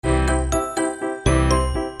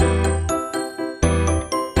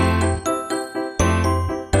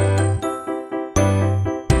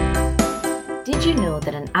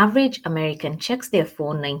average American checks their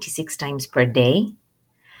phone 96 times per day.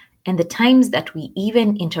 And the times that we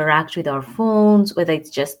even interact with our phones, whether it's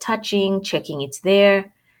just touching, checking it's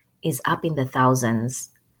there, is up in the thousands.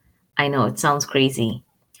 I know it sounds crazy.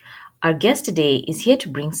 Our guest today is here to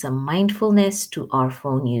bring some mindfulness to our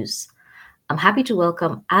phone use. I'm happy to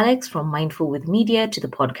welcome Alex from Mindful with Media to the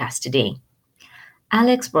podcast today.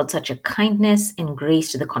 Alex brought such a kindness and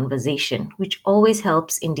grace to the conversation, which always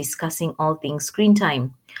helps in discussing all things screen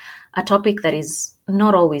time, a topic that is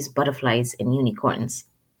not always butterflies and unicorns.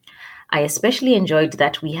 I especially enjoyed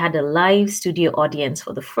that we had a live studio audience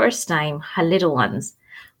for the first time, her little ones,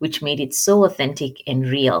 which made it so authentic and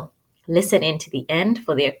real. Listen in to the end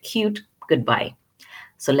for their cute goodbye.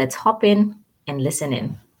 So let's hop in and listen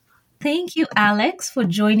in. Thank you, Alex, for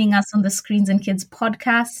joining us on the Screens and Kids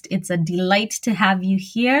podcast. It's a delight to have you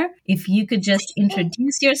here. If you could just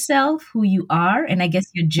introduce yourself, who you are, and I guess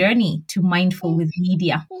your journey to Mindful with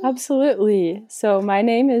Media. Absolutely. So my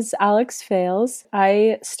name is Alex Fales.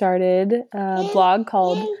 I started a blog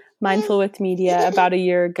called Mindful with Media about a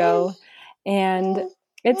year ago. And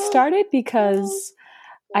it started because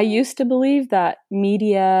I used to believe that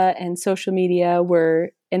media and social media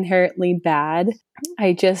were inherently bad.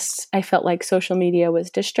 I felt like social media was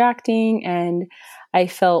distracting and I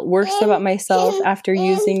felt worse about myself after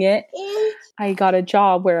using it. I got a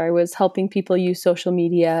job where I was helping people use social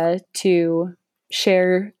media to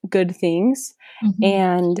share good things. Mm-hmm.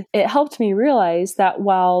 And it helped me realize that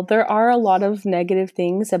while there are a lot of negative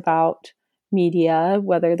things about media,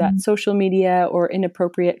 whether that's social media or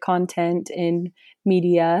inappropriate content in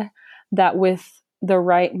media, that with the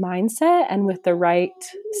right mindset and with the right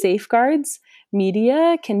safeguards,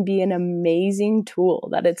 media can be an amazing tool,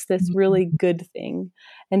 that it's this really good thing.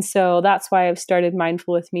 And so that's why I've started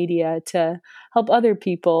Mindful with Media, to help other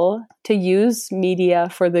people to use media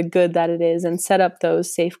for the good that it is and set up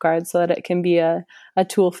those safeguards so that it can be a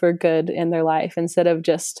tool for good in their life instead of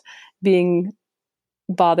just being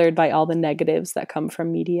bothered by all the negatives that come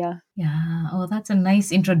from media. Yeah. Oh, that's a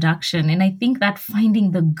nice introduction. And I think that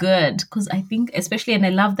finding the good, because I think especially, and I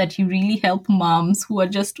love that you really help moms who are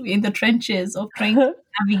just in the trenches of trying to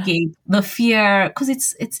navigate the fear, because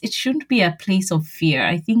it shouldn't be a place of fear.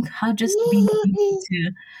 I think how just being able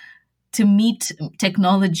to meet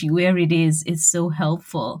technology where it is so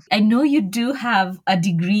helpful. I know you do have a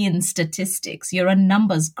degree in statistics. You're a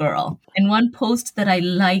numbers girl. And one post that I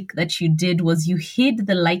like that you did was you hid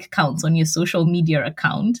the like counts on your social media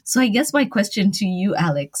account. So I guess my question to you,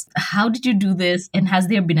 Alex, how did you do this? And has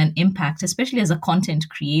there been an impact, especially as a content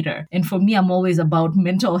creator? And for me, I'm always about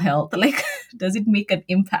mental health. Like, does it make an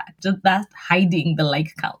impact? Just that hiding the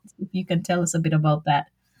like counts. If you can tell us a bit about that.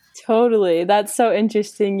 Totally. That's so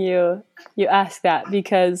interesting you ask that,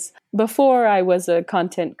 because before I was a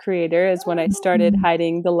content creator is when I started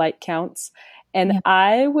hiding the like counts. And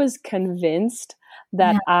I was convinced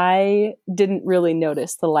that I didn't really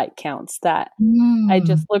notice the like counts, that I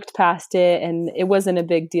just looked past it and it wasn't a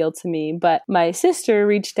big deal to me. But my sister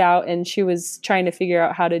reached out and she was trying to figure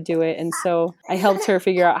out how to do it. And so I helped her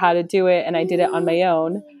figure out how to do it, and I did it on my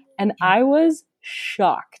own. And I was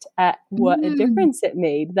shocked at what a difference it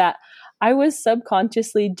made, that I was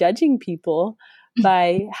subconsciously judging people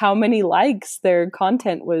by how many likes their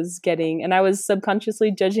content was getting. And I was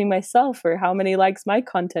subconsciously judging myself for how many likes my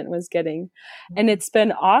content was getting. And it's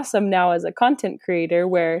been awesome now as a content creator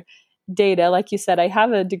where data, like you said, I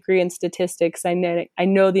have a degree in statistics. I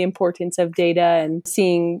know the importance of data and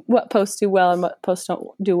seeing what posts do well and what posts don't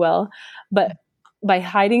do well. But by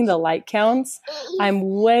hiding the like counts, I'm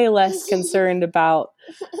way less concerned about,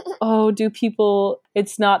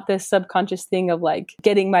 it's not this subconscious thing of like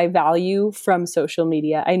getting my value from social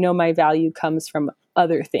media. I know my value comes from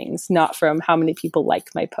other things, not from how many people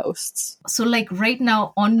like my posts. So like right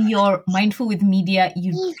now on your Mindful with Media,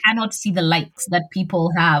 you cannot see the likes that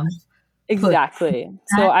people have. Exactly.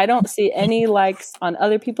 So I don't see any likes on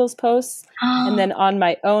other people's posts. And then on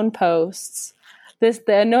my own posts,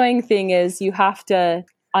 the annoying thing is you have to,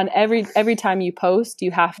 on every time you post,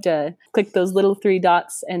 you have to click those little 3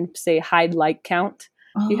 dots and say hide like count.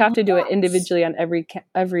 You have to do it individually on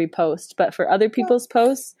every post. But for other people's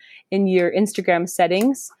posts in your Instagram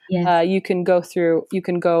settings, you can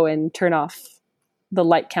go and turn off the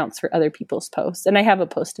like counts for other people's posts. And I have a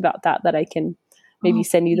post about that I can maybe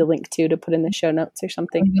send you the link to put in the show notes or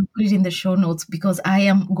something. You'll put it in the show notes because I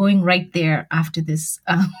am going right there after this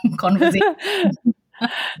conversation.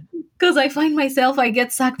 Because I find myself, I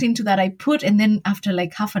get sucked into that. I put, and then after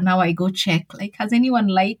like half an hour, I go check, like, has anyone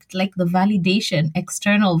liked like the validation,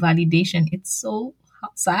 external validation? It's so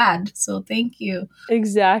sad. So thank you.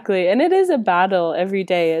 Exactly. And it is a battle every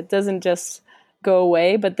day. It doesn't just go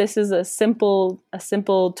away. But this is a simple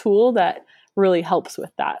tool that really helps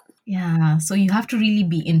with that. Yeah, so you have to really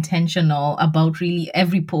be intentional about really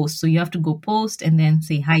every post. So you have to go post and then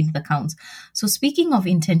say hide the accounts. So speaking of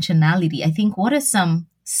intentionality, I think what are some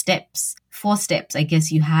steps, 4 steps, I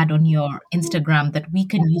guess you had on your Instagram that we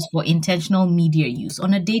can use for intentional media use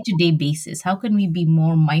on a day-to-day basis? How can we be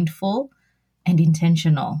more mindful and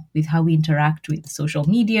intentional with how we interact with social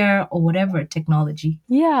media or whatever technology?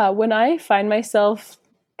 Yeah, when I find myself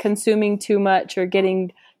consuming too much or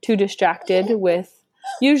getting too distracted with,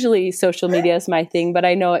 usually social media is my thing, but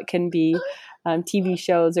I know it can be TV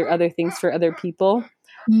shows or other things for other people.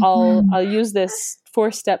 Mhm. I'll use this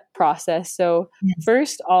 4-step process. So Yes.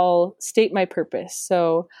 first, I'll state my purpose.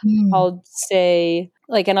 So Mm. I'll say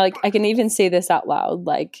I can even say this out loud,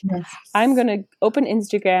 like, Yes. I'm going to open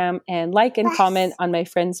Instagram and like and comment on my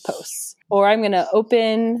friends' posts, or I'm going to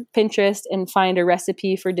open Pinterest and find a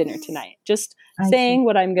recipe for dinner tonight. Just I see. saying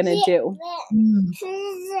what I'm going to do. Mm.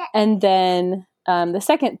 And then the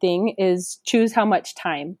second thing is choose how much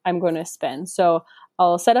time I'm going to spend. So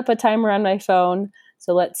I'll set up a timer on my phone.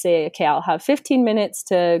 So let's say, okay, I'll have 15 minutes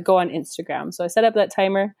to go on Instagram. So I set up that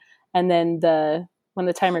timer, and then when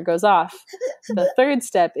the timer goes off, the third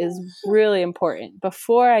step is really important.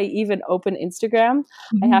 Before I even open Instagram,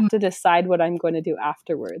 I have to decide what I'm going to do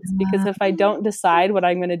afterwards. Because if I don't decide what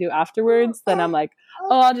I'm going to do afterwards, then I'm like,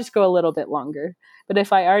 oh, I'll just go a little bit longer. But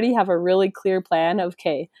if I already have a really clear plan of,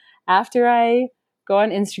 okay, after I go on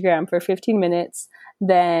Instagram for 15 minutes,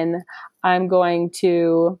 then I'm going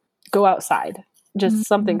to go outside. Just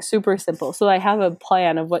something super simple. So I have a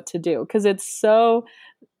plan of what to do, because it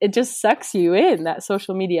just sucks you in, that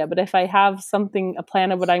social media. But if I have a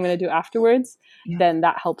plan of what I'm going to do afterwards, then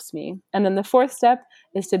that helps me. And then the fourth step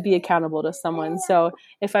is to be accountable to someone. So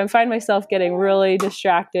if I find myself getting really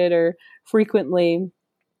distracted or frequently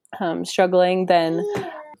struggling, then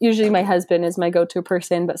usually my husband is my go-to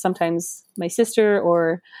person, but sometimes my sister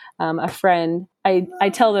or a friend. I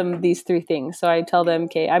tell them these 3 things. So I tell them,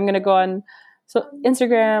 okay, I'm going to go on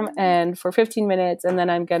Instagram and for 15 minutes, and then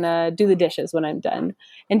I'm going to do the dishes when I'm done.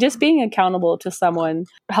 And just being accountable to someone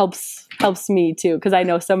helps me too, because I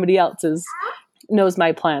know somebody else knows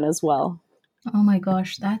my plan as well. Oh my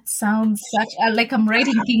gosh, that sounds such like I'm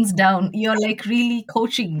writing things down. You're like really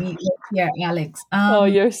coaching me here, Alex. Oh,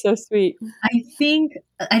 you're so sweet. I think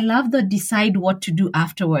I love the decide what to do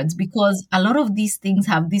afterwards, because a lot of these things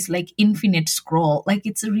have this like infinite scroll. Like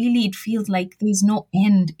it feels like there's no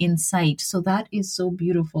end in sight. So that is so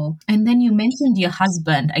beautiful. And then you mentioned your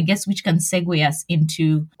husband, I guess, which can segue us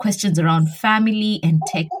into questions around family and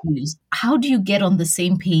tech use. How do you get on the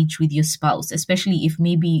same page with your spouse, especially if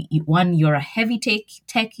maybe you're a heavy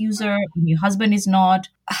tech user and your husband is not?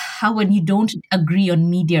 How, when you don't agree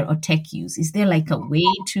on media or tech use, is there like a way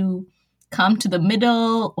to come to the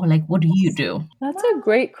middle, or like what do you do? That's a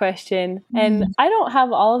great question. And I don't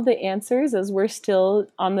have all of the answers, as we're still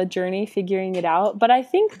on the journey figuring it out. But I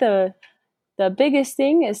think the biggest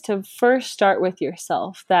thing is to first start with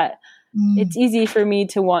yourself. That it's easy for me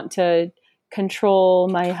to want to control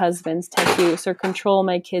my husband's tech use or control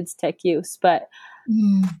my kids' tech use, but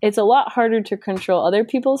it's a lot harder to control other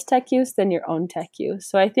people's tech use than your own tech use.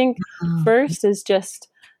 So I think first is just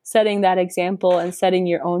setting that example and setting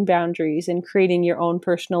your own boundaries and creating your own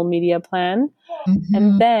personal media plan.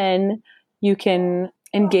 And then you can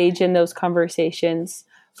engage in those conversations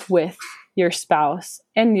with your spouse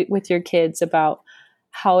and with your kids about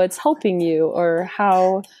how it's helping you, or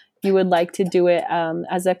how you would like to do it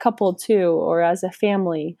as a couple too, or as a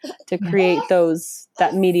family, to create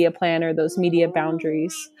that media plan or those media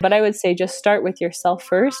boundaries. But I would say just start with yourself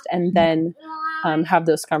first, and then have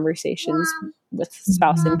those conversations with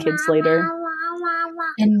spouse and kids later.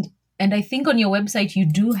 And I think on your website you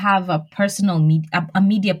do have a personal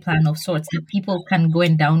media plan of sorts that people can go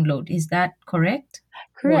and download. Is that correct?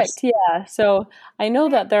 Correct, yeah. So I know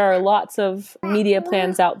that there are lots of media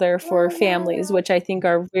plans out there for families, which I think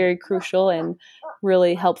are very crucial and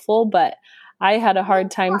really helpful. But I had a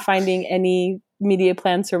hard time finding any media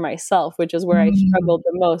plans for myself, which is where I struggled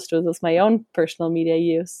the most, was with my own personal media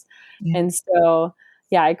use. Yeah. And so,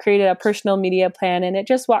 yeah, I created a personal media plan, and it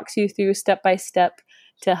just walks you through step by step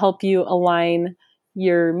to help you align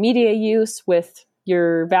your media use with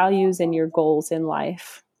your values and your goals in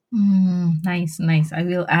life. Nice. I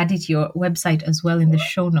will add it to your website as well in the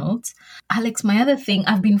show notes. Alex, my other thing,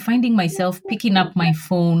 I've been finding myself picking up my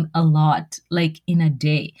phone a lot, like in a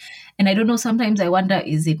day. And I don't know, sometimes I wonder,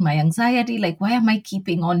 is it my anxiety? Like, why am I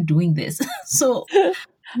keeping on doing this? So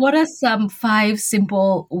what are some 5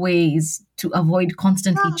 simple ways to avoid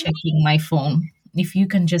constantly checking my phone? If you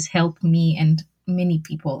can just help me and many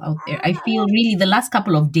people out there. I feel really the last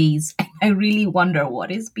couple of days, I really wonder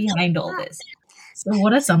what is behind all this. So,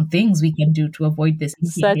 what are some things we can do to avoid this?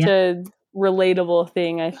 Such a relatable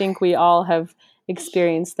thing. I think we all have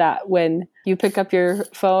experienced that when you pick up your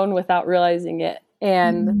phone without realizing it.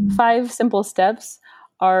 And 5 simple steps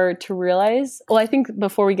are to realize. Well, I think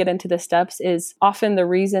before we get into the steps is often the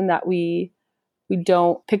reason that we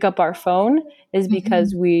don't pick up our phone is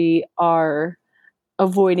because we are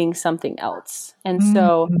avoiding something else. And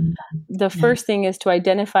so the first thing is to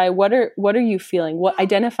identify what are you feeling?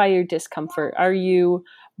 Identify your discomfort. Are you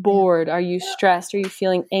bored? Are you stressed? Are you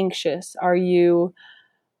feeling anxious? Are you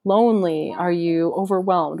lonely? Are you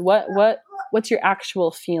overwhelmed? What's your actual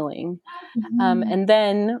feeling? And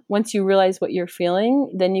then once you realize what you're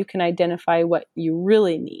feeling, then you can identify what you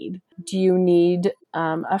really need. Do you need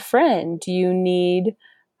a friend? Do you need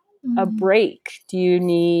a break? Do you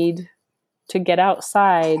need to get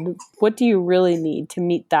outside? What do you really need to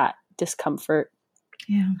meet that discomfort?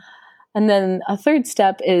 Yeah. And then a third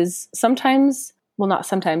step is not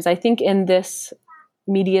sometimes, I think in this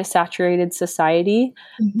media saturated society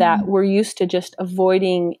that we're used to just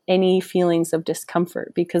avoiding any feelings of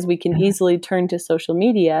discomfort because we can easily turn to social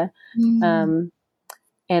media and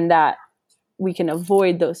that we can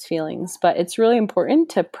avoid those feelings. But it's really important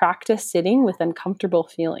to practice sitting with uncomfortable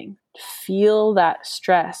feeling. Feel that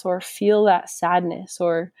stress or feel that sadness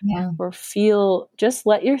or just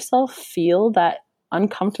let yourself feel that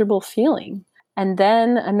uncomfortable feeling. And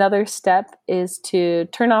then another step is to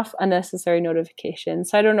turn off unnecessary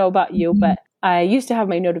notifications. So I don't know about you, but I used to have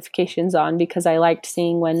my notifications on because I liked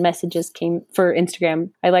seeing when messages came for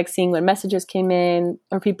Instagram. I liked seeing when messages came in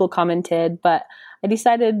or people commented, but I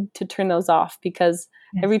decided to turn those off because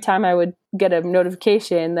every time I would get a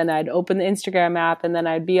notification, then I'd open the Instagram app and then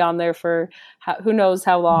I'd be on there for who knows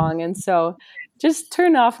how long. And so just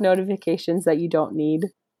turn off notifications that you don't need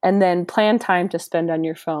and then plan time to spend on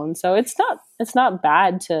your phone. So it's not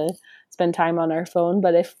bad to spend time on our phone,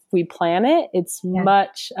 but if we plan it, it's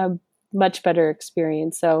a much better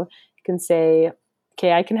experience. So you can say,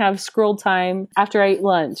 okay, I can have scroll time after I eat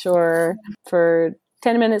lunch or for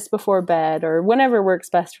 10 minutes before bed or whenever works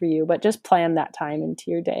best for you, but just plan that time into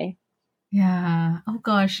your day. Yeah. Oh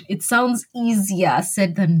gosh, it sounds easier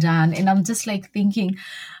said than done. And I'm just like thinking,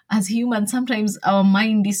 as humans, sometimes our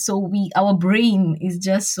mind is so weak. Our brain is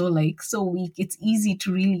just so weak. It's easy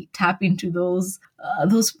to really tap into those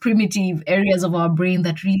primitive areas of our brain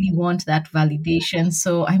that really want that validation.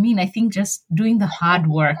 So, I mean, I think just doing the hard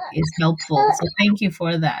work is helpful. So thank you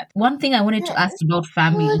for that. One thing I wanted to ask about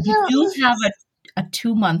family. You do have a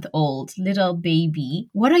 2-month-old little baby.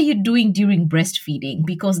 What are you doing during breastfeeding?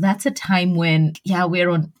 Because that's a time when, we're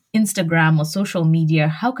on Instagram or social media.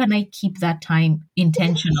 How can I keep that time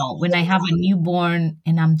intentional when I have a newborn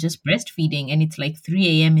and I'm just breastfeeding and it's like 3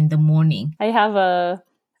 a.m. in the morning? I have a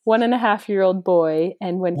 1.5-year-old boy,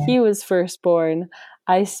 and when he was first born,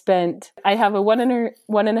 I have a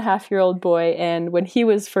 1.5-year-old boy, and when he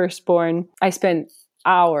was first born, I spent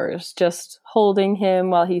hours just holding him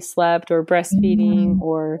while he slept or breastfeeding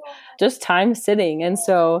or just time sitting. And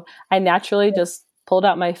so I naturally just pulled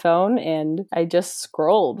out my phone and I just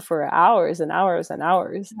scrolled for hours and hours and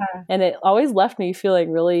hours. Yeah. And it always left me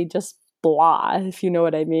feeling really just blah, if you know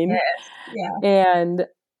what I mean. Yes. Yeah. And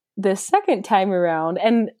the second time around,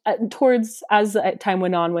 and as time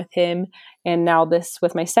went on with him, and now this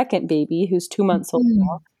with my second baby, who's 2 months old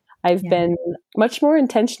now, I've been much more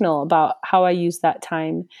intentional about how I use that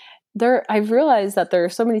time. I've realized that there are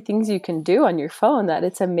so many things you can do on your phone that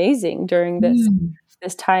it's amazing during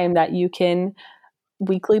this time, that you can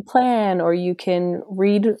weekly plan, or you can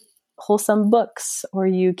read wholesome books, or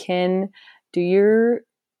you can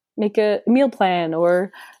make a meal plan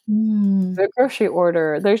or a grocery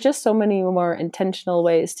order. There's just so many more intentional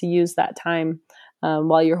ways to use that time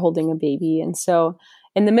while you're holding a baby. And so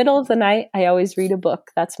in the middle of the night, I always read a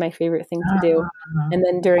book. That's my favorite thing to do. And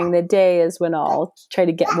then during the day is when I'll try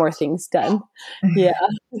to get more things done. Yeah.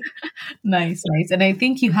 Nice. And I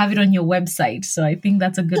think you have it on your website. So I think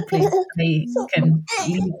that's a good place.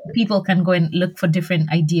 People can go and look for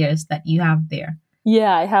different ideas that you have there.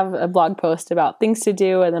 Yeah, I have a blog post about things to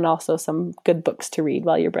do and then also some good books to read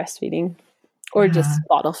while you're breastfeeding or just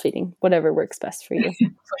bottle feeding, whatever works best for you.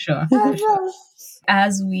 For sure.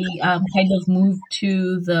 As we kind of move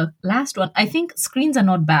to the last one, I think screens are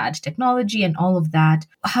not bad. Technology and all of that.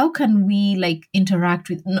 How can we interact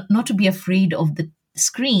with, not to be afraid of the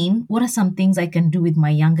screen? What are some things I can do with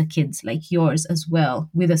my younger kids, like yours as well,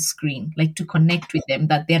 with a screen, to connect with them,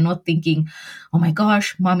 that they're not thinking, oh my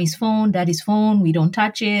gosh, mommy's phone, daddy's phone, we don't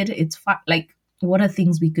touch it. It's what are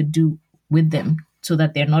things we could do with them? so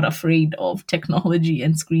that they're not afraid of technology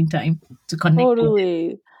and screen time to connect with.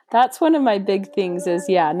 Totally. That's one of my big things is,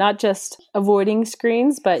 not just avoiding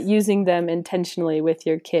screens, but using them intentionally with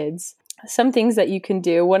your kids. Some things that you can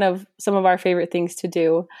do, some of our favorite things to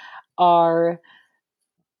do are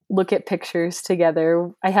look at pictures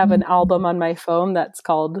together. I have an album on my phone that's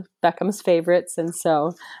called Beckham's Favorites. And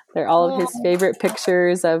so they're all of his favorite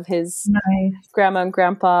pictures of his grandma and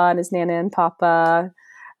grandpa and his nana and papa.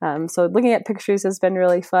 So looking at pictures has been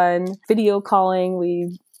really fun. Video calling,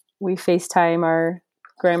 we FaceTime our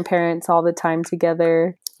grandparents all the time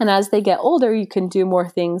together. And as they get older, you can do more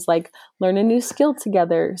things like learn a new skill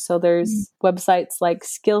together. So there's websites like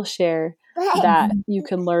Skillshare that you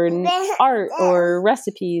can learn art or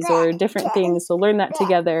recipes or different things. So learn that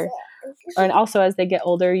together. And also as they get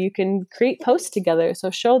older, you can create posts together. So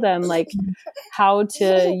show them like how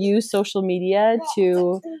to use social media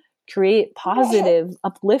to create positive,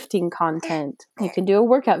 uplifting content. You can do a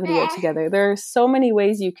workout video together. There are so many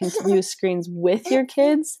ways you can use screens with your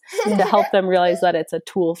kids to help them realize that it's a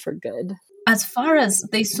tool for good. As far as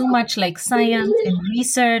there's so much like science and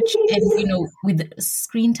research and, with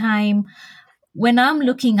screen time, when I'm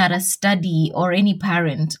looking at a study or any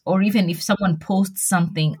parent, or even if someone posts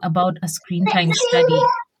something about a screen time study,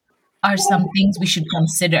 are some things we should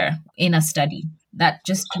consider in a study that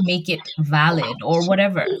just to make it valid or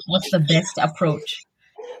whatever? What's the best approach?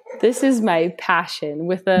 This is my passion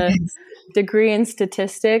with a degree in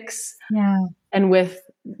statistics and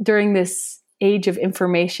during this age of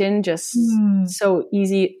information, just so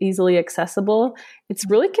easily accessible. It's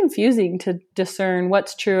really confusing to discern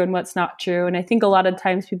what's true and what's not true. And I think a lot of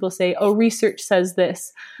times people say, oh, research says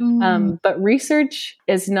this. But research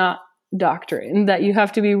is not doctrine, that you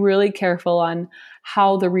have to be really careful on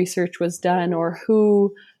how the research was done or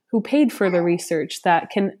who paid for the research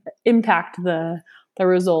that can impact the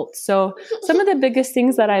results. So some of the biggest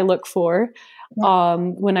things that I look for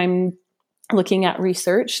when I'm looking at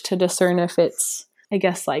research to discern if it's, I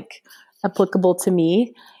guess, like applicable to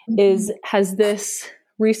me is, has this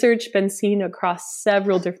research been seen across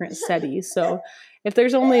several different studies? So if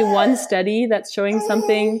there's only one study that's showing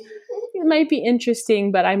something, it might be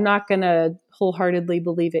interesting, but I'm not going to wholeheartedly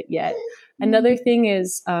believe it yet. Another thing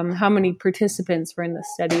is how many participants were in the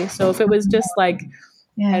study. So if it was just like,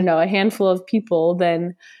 I don't know, a handful of people,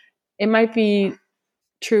 then it might be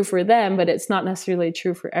true for them, but it's not necessarily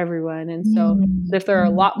true for everyone. And so if there are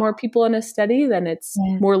a lot more people in a study, then it's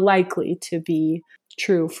more likely to be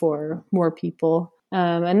true for more people.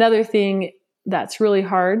 Another thing that's really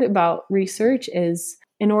hard about research is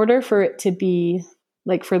in order for it to be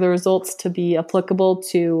for the results to be applicable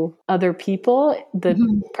to other people, the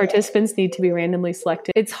participants need to be randomly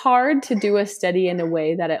selected. It's hard to do a study in a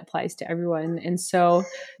way that it applies to everyone. And so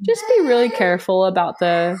just be really careful about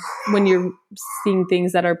when you're seeing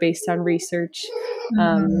things that are based on research.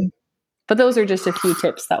 But those are just a few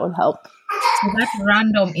tips that would help. So that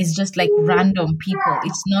random is just like random people.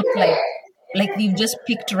 It's not like we've just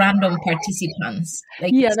picked random participants.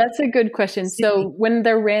 That's a good question. So when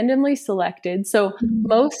they're randomly selected, so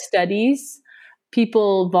most studies,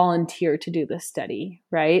 people volunteer to do the study,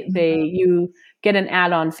 right? You get an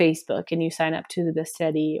ad on Facebook and you sign up to the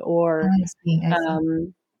study, or I see.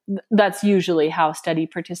 That's usually how study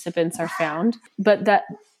participants are found. But that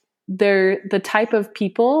the type of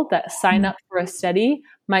people that sign up for a study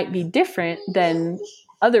might be different than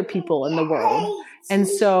other people in the world. And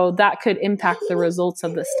so that could impact the results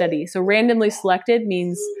of the study. So randomly selected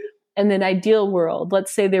means in an ideal world,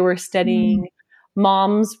 let's say they were studying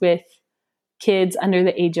moms with kids under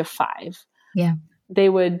the age of 5. Yeah. They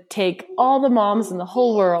would take all the moms in the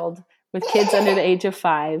whole world with kids under the age of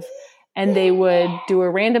 5, and they would do a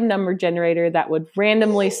random number generator that would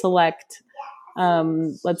randomly select,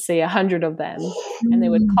 let's say 100 of them. And they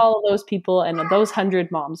would call those people, and those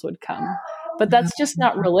 100 moms would come. But that's just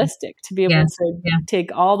not realistic to be able to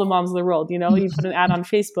take all the moms in the world. You put an ad on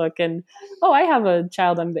Facebook and, I have a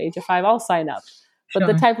child under the age of 5, I'll sign up. But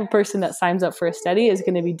the type of person that signs up for a study is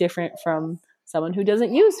going to be different from someone who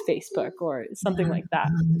doesn't use Facebook or something like that,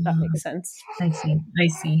 if that makes sense. I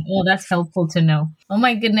see. Oh, that's helpful to know. Oh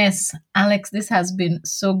my goodness, Alex, this has been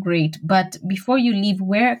so great. But before you leave,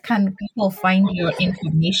 where can people find your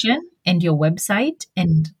information and your website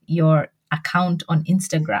and your account on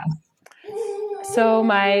Instagram? So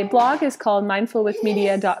my blog is called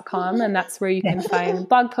mindfulwithmedia.com, and that's where you can find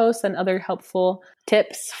blog posts and other helpful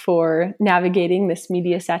tips for navigating this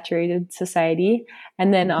media-saturated society.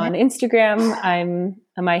 And then on Instagram,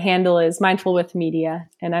 my handle is mindfulwithmedia,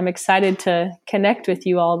 and I'm excited to connect with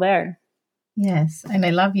you all there. Yes, and I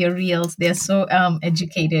love your reels. They're so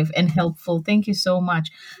educative and helpful. Thank you so much.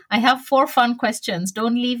 I have four fun questions.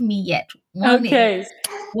 Don't leave me yet. One Okay. is,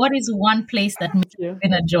 what is one place that makes Thank you.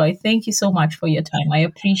 you a joy? Thank you so much for your time. I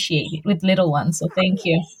appreciate it with little ones. So thank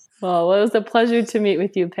you. Well, it was a pleasure to meet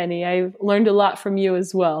with you, Penny. I've learned a lot from you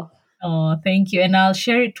as well. Oh, thank you. And I'll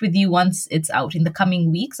share it with you once it's out in the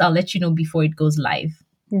coming weeks. I'll let you know before it goes live.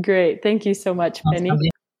 Great. Thank you so much, Penny. Awesome.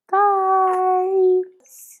 Bye.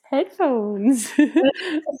 Headphones.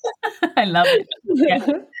 I love it. Yeah.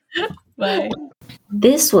 Bye.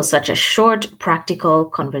 This was such a short, practical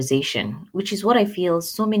conversation, which is what I feel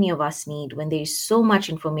so many of us need when there is so much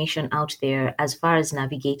information out there as far as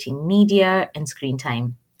navigating media and screen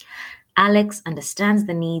time. Alex understands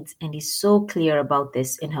the needs and is so clear about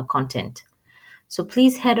this in her content. So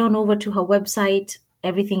please head on over to her website.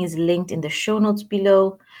 Everything is linked in the show notes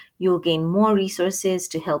below. You'll gain more resources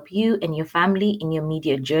to help you and your family in your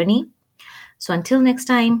media journey. So until next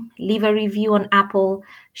time, leave a review on Apple,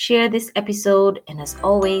 share this episode, and as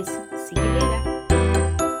always, see you later.